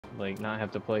like not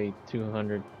have to play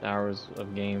 200 hours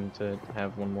of game to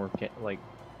have one more like,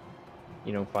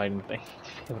 you know, fighting thing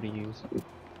to be able to use.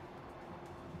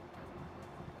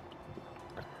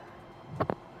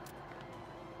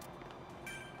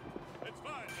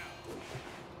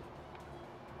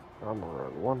 I'm gonna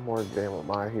run one more game with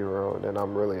my hero, and then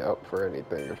I'm really up for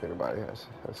anything if anybody has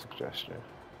a suggestion.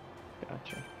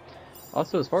 Gotcha.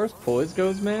 Also, as far as poise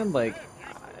goes, man, like,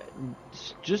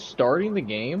 just starting the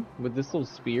game with this little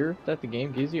spear that the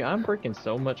game gives you, I'm freaking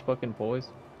so much fucking poise.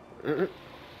 You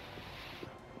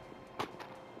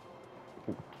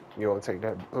want to take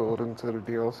that build into the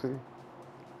DLC?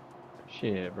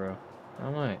 Shit, bro. I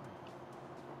might.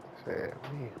 Shit,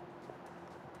 man.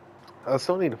 I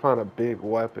still need to find a big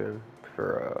weapon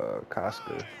for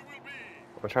Casca.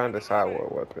 I'm trying to decide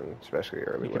what weapon, especially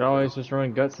early You could weapon. always just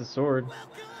run Guts' sword.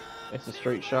 It's a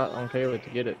straight shot on Kayla to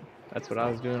get it. That's what I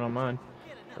was doing on mine.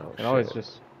 Oh And always shit.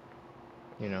 just,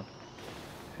 you know.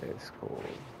 It's cool.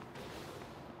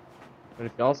 But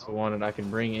if you also wanted, I could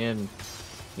bring in,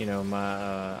 you know,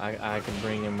 my, I could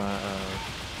bring in my,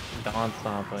 Dawn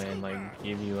Stompa and, like,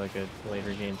 give you, like, a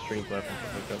later game streak weapon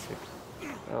to pick up.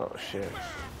 Oh shit.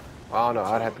 I don't know,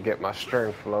 I'd have to get my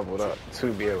strength leveled up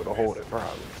to be able to hold it,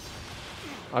 probably.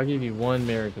 I'll give you one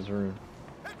Marika's rune.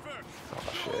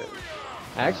 Oh shit.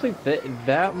 Actually,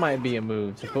 that might be a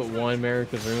move, to put one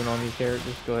Marika's rune on these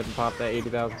characters. Go ahead and pop that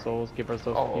 80,000 souls, give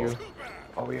ourselves a few.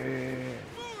 Oh yeah.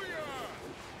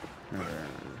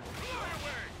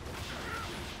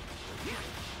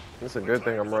 It's a good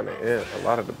thing I'm running Int. A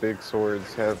lot of the big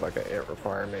swords have like an Int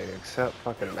requirement, except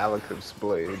fucking Malekith's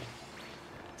blade.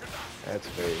 That's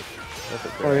fake.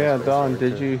 Oh yeah, Don,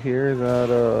 did you hear that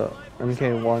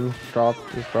MK1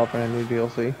 is dropping a new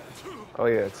DLC? Oh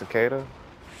yeah, Cicada?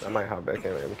 I might hop back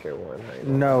in MK1.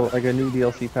 No, like a new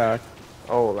DLC pack.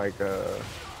 Oh, like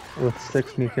with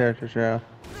 6 new characters, yeah.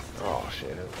 Oh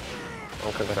shit.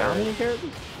 I'm concerned. How many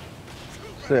characters?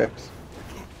 6.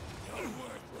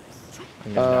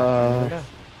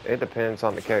 It depends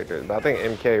on the character, but I think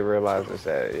MK realizes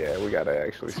that, yeah, we gotta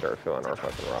actually start filling our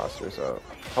fucking rosters up.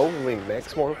 Hopefully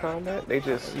next Mortal Kombat, they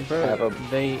just have a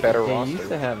better roster. They used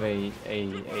to have a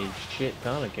shit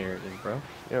ton of characters, bro.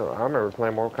 Yo, I remember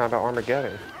playing Mortal Kombat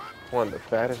Armageddon. One of the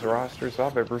fattest rosters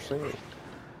I've ever seen.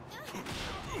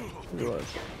 It was.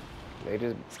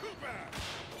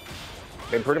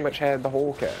 They pretty much had the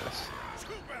whole cast.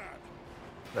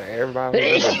 Like,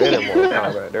 everybody who's ever been in Mortal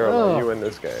Kombat, they're like, you in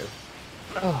this game.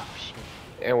 Oh, shit.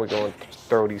 And we're going to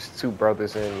throw these 2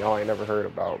 brothers in y'all ain't never heard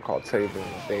about called Taven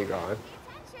and Dagon.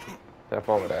 Have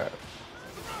fun with that.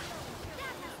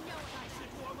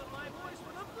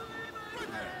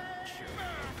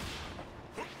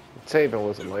 Taven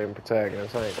was a lame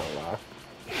protagonist, I ain't gonna lie.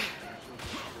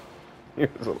 He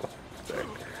was a lame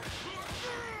protagonist.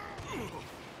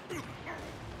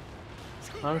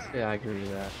 Honestly, I agree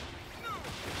with that.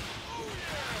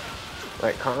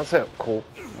 Like, concept cool,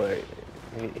 but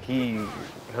he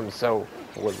himself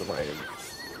was like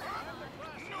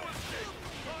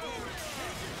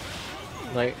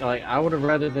I would have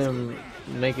rather them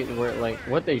make it where, like,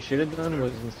 what they should have done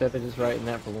was, instead of just writing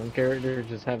that for one character,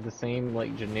 just have the same,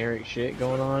 like, generic shit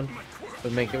going on,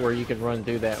 but make it where you could run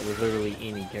through that with literally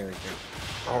any character.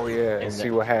 Oh yeah, and see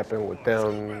what happened with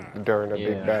them during a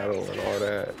big battle and all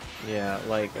that. Yeah,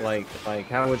 like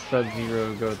how would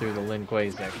Sub-Zero go through the Lin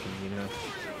Kuei section, you know?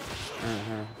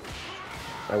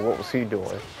 Like, what was he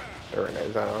doing during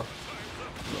that time?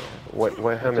 What him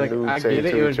and Noob I say get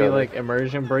it, to it would each be other. like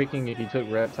immersion breaking if you took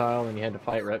Reptile and you had to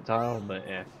fight Reptile, but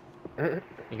yeah.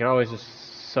 You can always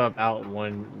just sub out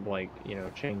one, like, you know,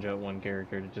 change out one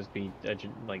character to just be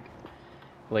like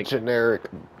generic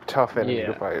tough enemy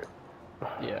to fight.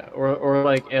 Yeah, or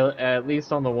like at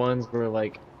least on the ones where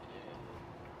like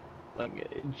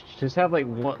just have like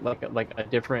one like a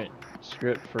different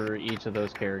script for each of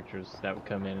those characters that would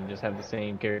come in, and just have the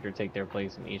same character take their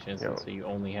place in each instance, so you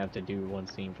only have to do one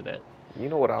scene for that. You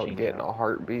know what I would get in a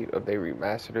heartbeat if they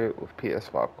remastered it with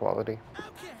PS5 quality?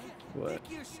 What?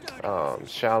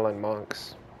 Shaolin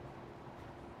Monks.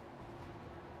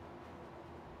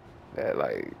 That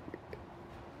like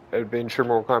adventure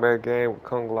Mortal Kombat game with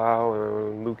Kung Lao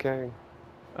and Liu Kang.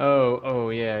 Oh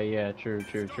yeah, true.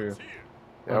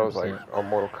 That was like a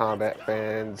Mortal Kombat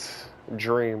fan's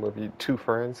dream of you 2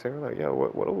 friends. They were like, yo,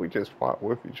 what if we just fought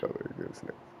with each other against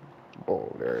it?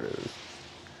 Boom, there it is.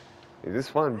 It's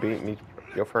fun beating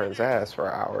your friend's ass for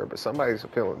an hour, but somebody's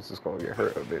feelings is going to get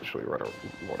hurt eventually running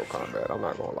Mortal Kombat. I'm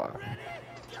not going to lie.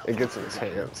 It gets in his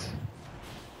hands.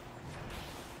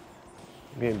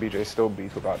 Me and BJ still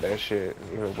beef about that shit.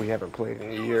 You know, we haven't played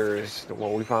in years.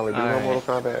 When we finally do Mortal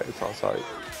Kombat, it's on site.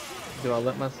 Do I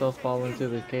let myself fall into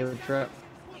the Caleb trap?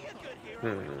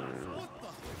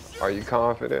 Are you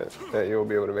confident that you'll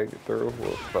be able to make it through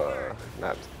with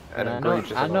not an And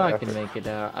egregious I amount know of I effort? can make it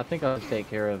out. I think I'll just take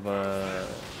care of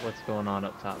what's going on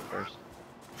up top first,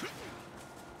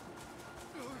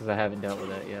 because I haven't dealt with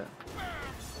that yet.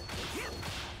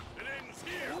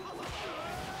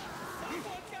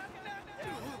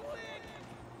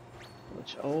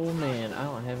 Which, oh man, I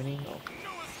don't have any health.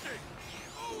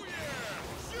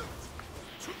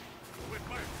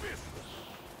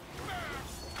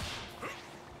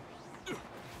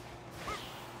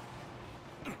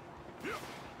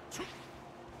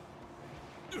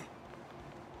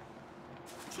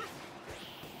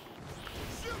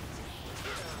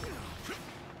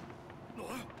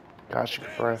 Gosh, you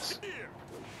press.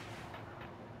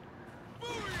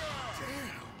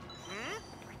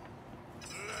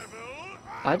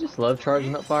 I just love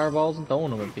charging up fireballs and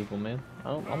throwing them at people, man.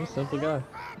 I'm a simple guy.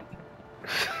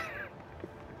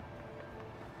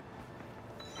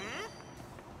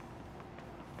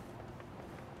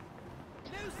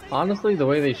 Honestly, the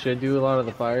way they should do a lot of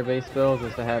the fire-based spells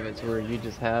is to have it to where you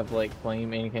just have like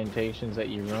flame incantations that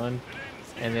you run,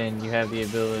 and then you have the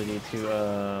ability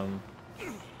to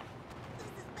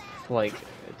like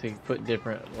to put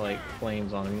different like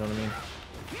flames on them. You know what I mean?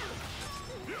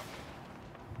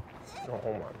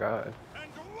 Oh my god.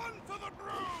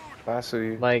 I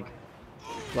see. Like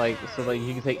so like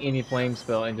you can take any flame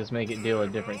spell and just make it deal a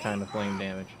different kind of flame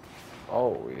damage.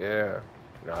 Oh yeah.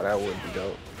 No, that would be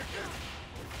dope.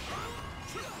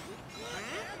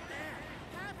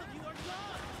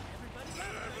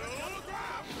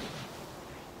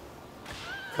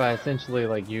 But essentially,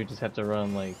 like you just have to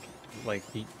run like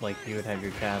you would have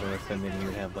your catalyst, and then you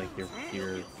would have like your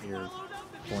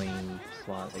flame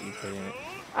slot that you put in it.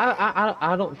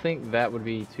 I don't think that would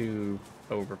be too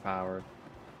overpowered.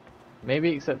 Maybe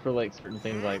except for like certain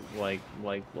things like black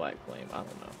flame. I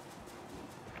don't know.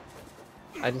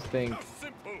 I just think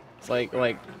like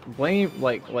flame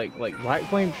like black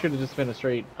flame should have just been a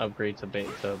straight upgrade to base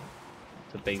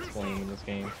flame in this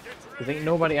game. Cause ain't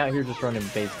nobody out here just running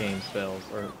base game spells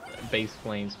or base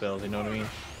flame spells. You know what I mean?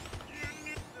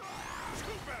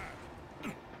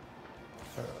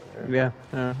 Yeah,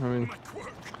 I mean,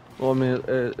 well, I mean,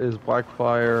 is black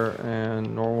fire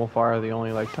and normal fire the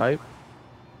only like type?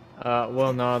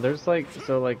 Well, no, there's like,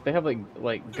 so like they have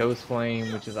like ghost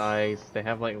flame, which is ice. They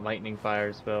have like lightning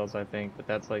fire spells, I think, but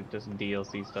that's like just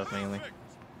DLC stuff mainly.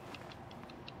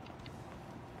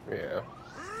 Yeah.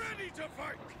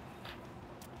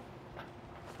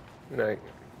 Like,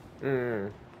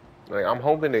 like I'm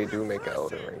hoping they do make an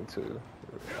Elden Ring too,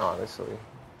 honestly,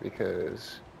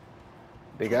 because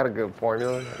they got a good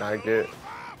formula, and I get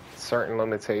certain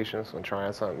limitations when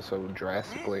trying something so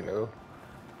drastically new.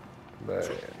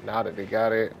 But now that they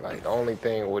got it, like the only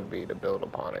thing would be to build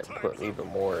upon it, put even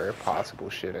more possible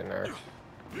shit in there.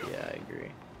 Yeah, I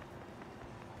agree.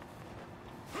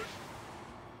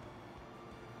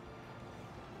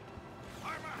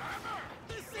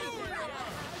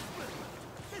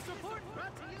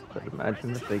 But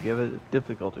imagine if they give it a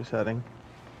difficulty setting.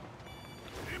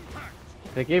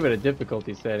 If they gave it a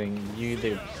difficulty setting,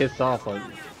 they piss off like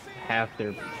half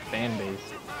their fan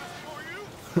base.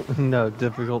 No,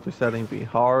 difficulty setting be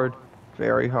hard,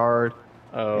 very hard,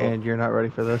 Oh, and you're not ready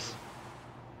for this.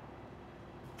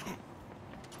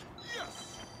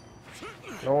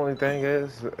 The only thing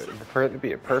is, for it to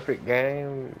be a perfect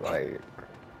game, like,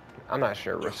 I'm not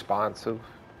sure responsive.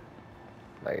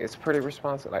 Like, it's pretty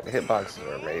responsive. Like, the hitboxes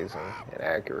are amazing and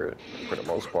accurate for the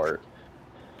most part.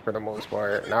 For the most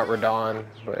part. Not Radon,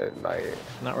 but, like...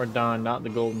 not Radon, not the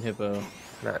Golden Hippo.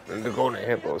 Not, the Golden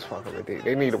Hippo is fucking ridiculous.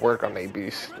 They need to work on their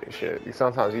beasts and shit.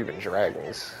 Sometimes even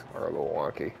dragons are a little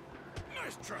wonky.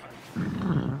 Nice try.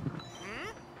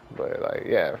 But, like,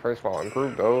 yeah, first of all,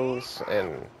 improve those,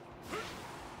 and...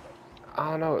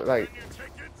 I don't know,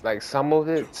 like some of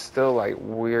it's still like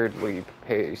weirdly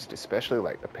paced, especially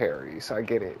like the parries. I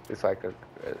get it. It's like a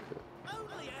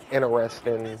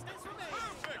interesting.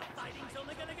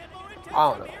 I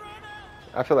don't know.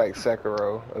 I feel like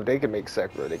Sekiro. If they can make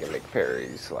Sekiro, they can make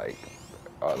parries like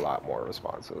a lot more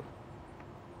responsive.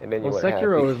 And then you Well, would have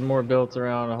Sekiro is more built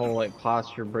around a whole like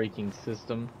posture breaking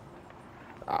system.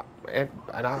 and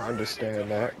I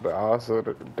understand that, but I also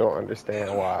don't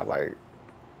understand why like.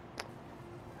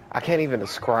 I can't even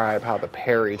describe how the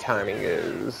parry timing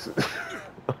is.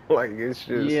 Like it's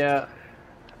just Yeah,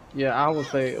 I will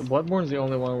say Bloodborne's the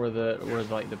only one where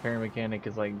like the parry mechanic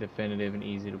is like definitive and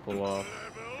easy to pull off.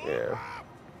 yeah.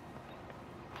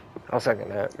 I'll second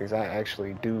that because I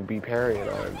actually do be parrying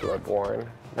on Bloodborne.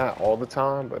 Not all the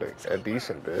time, but a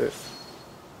decent bit.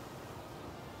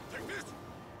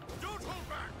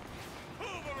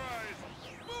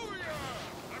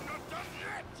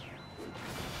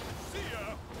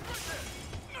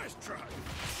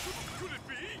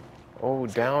 Oh,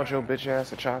 down your bitch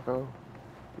ass, Chaco.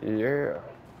 Yeah.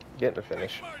 Getting the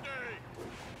finish.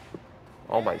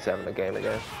 All Might's having the game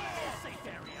again.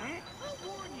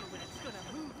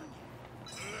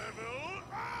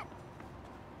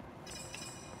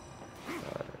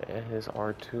 And his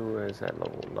R2 is at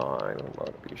level 9. I'm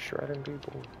about to be shredding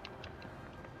people.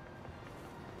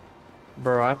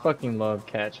 Bro, I fucking love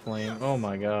Catch Flame. Oh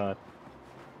my god.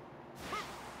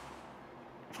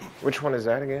 Which one is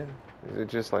that again? Is it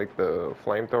just like the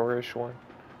flamethrower-ish one?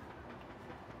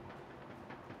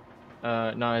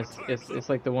 No, it's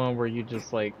like the one where you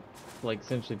just like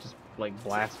essentially just like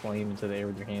blast flame into the air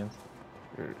with your hands.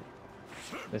 Hmm.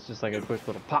 It's just like a quick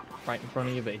little pop right in front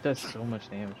of you, but it does so much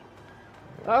damage.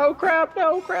 Oh crap,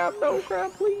 no crap, no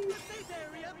crap, please.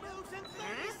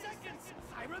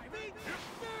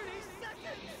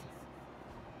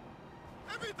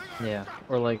 Yeah,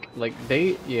 or like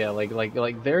they, yeah, like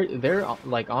they're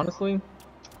like honestly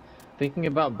thinking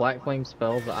about Black Flame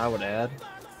spells that I would add.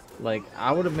 Like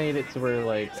I would have made it to where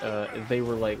like they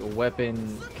were like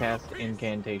weapon cast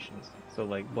incantations. So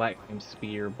like Black Flame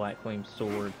Spear, Black Flame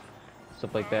Sword,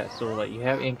 stuff like that. So like you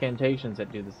have incantations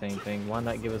that do the same thing. Why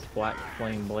not give us Black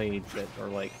Flame Blades that are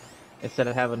like, instead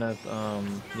of having us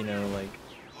you know, like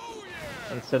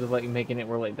instead of like making it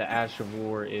where like the Ash of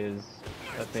War is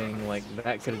a thing, like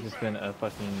that could have just been a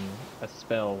fucking a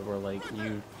spell where like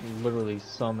you literally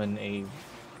summon a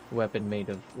weapon made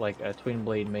of like a twin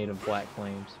blade made of black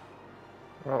flames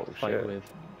Oh to fight shit. with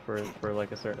for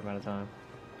like a certain amount of time.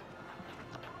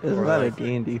 Isn't Or that a like,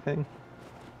 D&D thing?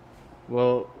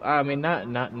 well, I mean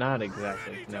not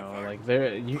exactly. No, like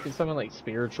there you can summon like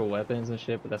spiritual weapons and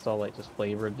shit, but that's all like just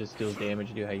flavor, it just deals damage,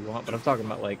 you do how you want. But I'm talking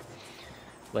about like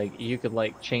you could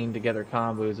like chain together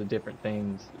combos of different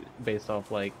things based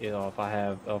off like, you know, if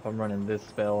I'm running this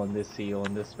spell and this seal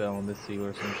and this spell and this seal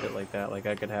or some shit like that. Like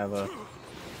I could have a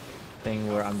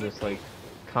thing where I'm just like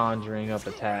conjuring up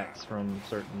attacks from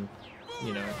certain,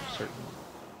 you know,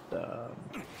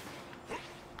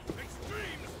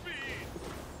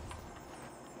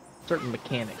 certain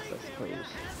mechanics, I suppose.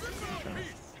 I'm trying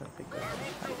to think about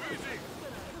how to put it.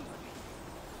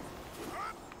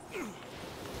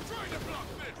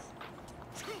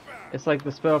 It's like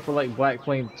the spell for like Black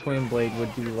Flame Twin Blade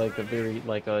would do like a very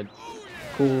like a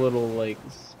cool little like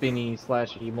spinny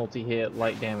slashy multi-hit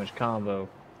light damage combo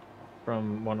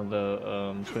from one of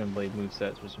the Twin Blade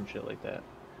movesets or some shit like that.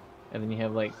 And then you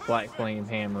have like Black Flame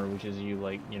Hammer, which is you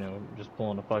like, you know, just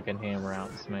pulling a fucking hammer out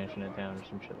and smashing it down or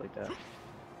some shit like that.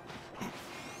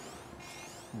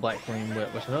 Black Flame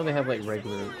Whip, which I know they have like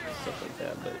regular stuff like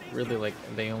that, but really like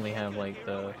they only have like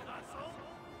the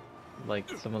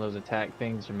some of those attack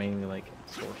things are mainly like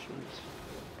sorceries.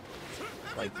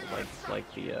 Like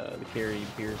the carry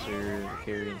piercer, the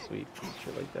carry and sweep, and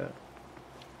shit like that.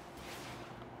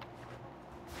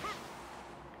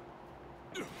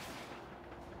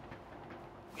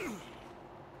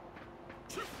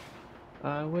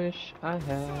 I wish I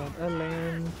had a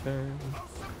lantern.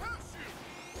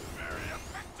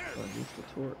 Or at least a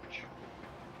torch.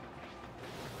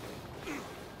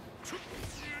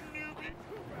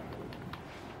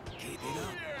 Keep it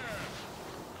up.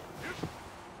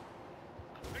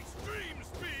 Extreme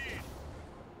speed.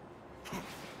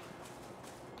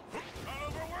 I'll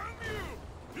overwhelm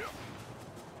you.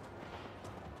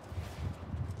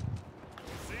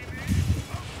 See me?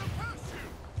 I'll surpass you.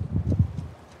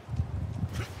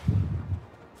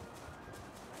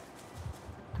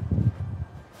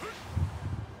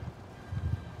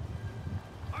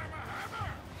 I'm a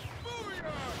hammer. Booyah!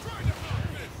 Try to block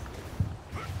this.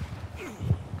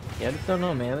 Yeah, I just don't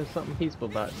know, man. There's something peaceful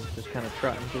about just kind of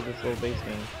trotting through this little base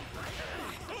game.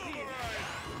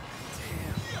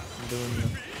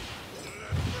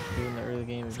 Doing the early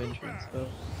game adventure and stuff.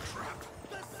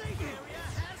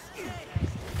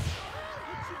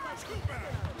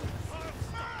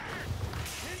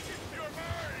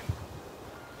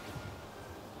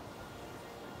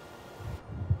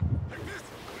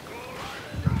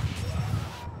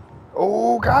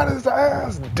 Oh, got his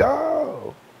ass,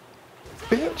 dog.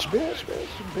 Bitch, bitch,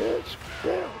 bitch, bitch,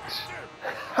 bitch.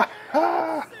 Ha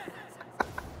ha.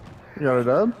 You got a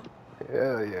dub?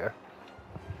 Hell yeah.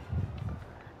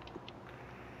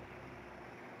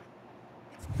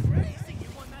 Crazy, you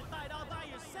won that fight all by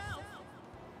yourself.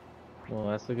 Well,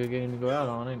 that's a good game to go out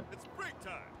on, ain't it? It's break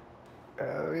time.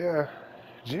 Hell yeah.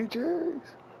 GG's.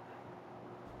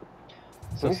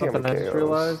 So Let me see how something many I just KOs.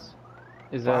 realized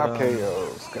is that 5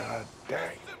 KOs. God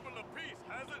dang. Symbol of peace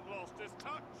hasn't lost its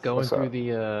touch. going What's through up?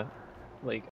 the like